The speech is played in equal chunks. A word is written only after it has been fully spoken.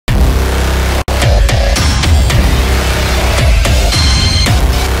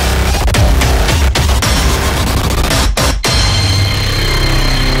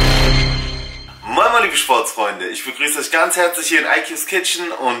Sportsfreunde, ich begrüße euch ganz herzlich hier in IQ's Kitchen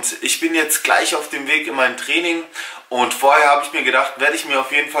und ich bin jetzt gleich auf dem Weg in mein Training und vorher habe ich mir gedacht, werde ich mir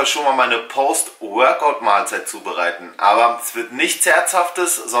auf jeden Fall schon mal meine Post-Workout-Mahlzeit zubereiten. Aber es wird nichts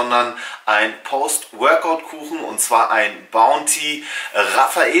Herzhaftes, sondern ein Post-Workout-Kuchen und zwar ein Bounty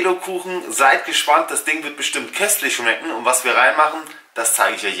Raffaello-Kuchen. Seid gespannt, das Ding wird bestimmt köstlich schmecken und was wir reinmachen, das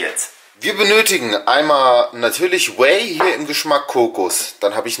zeige ich euch jetzt. Wir benötigen einmal natürlich Whey hier im Geschmack Kokos.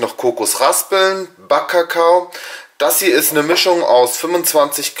 Dann habe ich noch Kokosraspeln, Backkakao. Das hier ist eine Mischung aus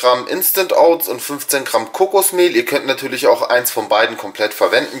 25 Gramm Instant Oats und 15 Gramm Kokosmehl. Ihr könnt natürlich auch eins von beiden komplett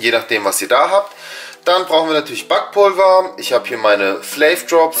verwenden, je nachdem was ihr da habt. Dann brauchen wir natürlich Backpulver. Ich habe hier meine Flav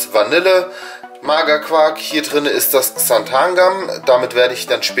Drops, Vanille, Magerquark. Hier drin ist das Xanthangam. Damit werde ich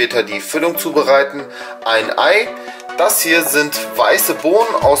dann später die Füllung zubereiten. Ein Ei. Das hier sind weiße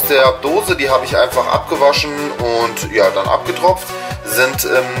Bohnen aus der Dose, die habe ich einfach abgewaschen und ja, dann abgetropft. Sind,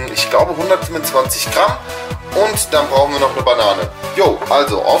 ich glaube, 125 Gramm. Und dann brauchen wir noch eine Banane. Jo,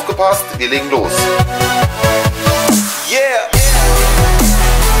 also aufgepasst, wir legen los. Yeah!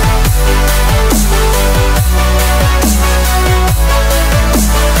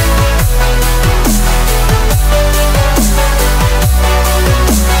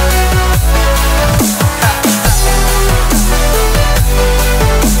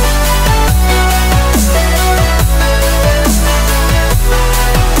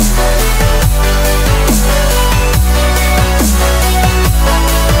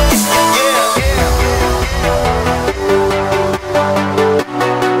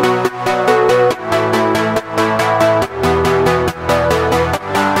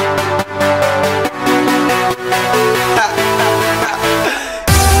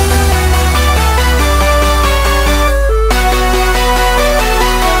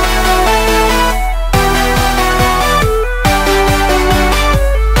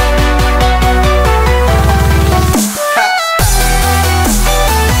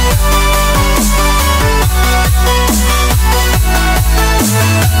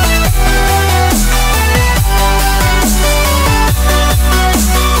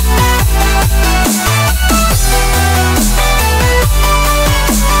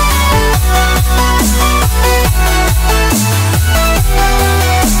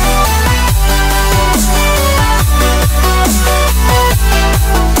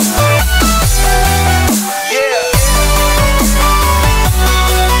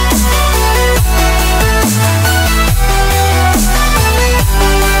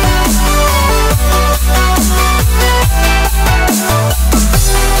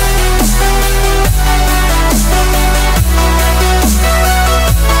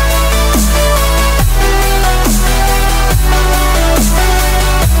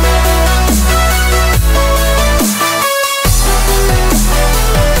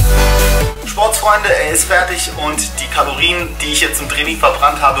 Freunde, er ist fertig und die Kalorien, die ich jetzt im Training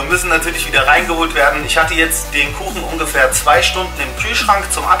verbrannt habe, müssen natürlich wieder reingeholt werden. Ich hatte jetzt den Kuchen ungefähr 2 Stunden im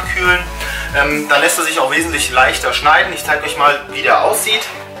Kühlschrank zum Abkühlen. Da lässt er sich auch wesentlich leichter schneiden. Ich zeige euch mal, wie der aussieht.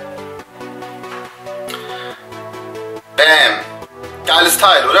 Bam! Geiles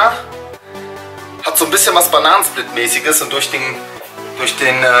Teil, oder? Hat so ein bisschen was Bananensplit-mäßiges und durch den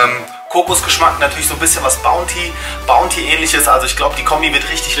Kokosgeschmack natürlich so ein bisschen was Bounty-ähnliches. Also ich glaube, die Kombi wird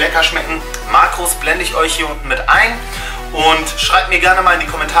richtig lecker schmecken. Makros blende ich euch hier unten mit ein. Und schreibt mir gerne mal in die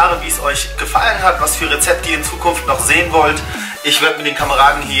Kommentare, wie es euch gefallen hat, was für Rezepte ihr in Zukunft noch sehen wollt. Ich werde mit den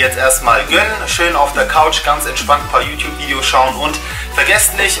Kameraden hier jetzt erstmal gönnen. Schön auf der Couch, ganz entspannt ein paar YouTube-Videos schauen. Und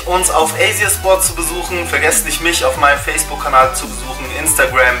vergesst nicht, uns auf Asiasport zu besuchen. Vergesst nicht, mich auf meinem Facebook-Kanal zu besuchen.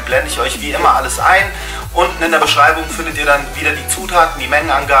 Instagram blende ich euch wie immer alles ein. Unten in der Beschreibung findet ihr dann wieder die Zutaten, die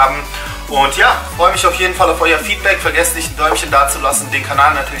Mengenangaben. Und ja, freue mich auf jeden Fall auf euer Feedback. Vergesst nicht, ein Däumchen da zu lassen, den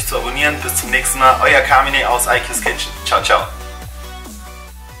Kanal natürlich zu abonnieren. Bis zum nächsten Mal. Euer Carmine aus IQ's Kitchen. Ciao, ciao.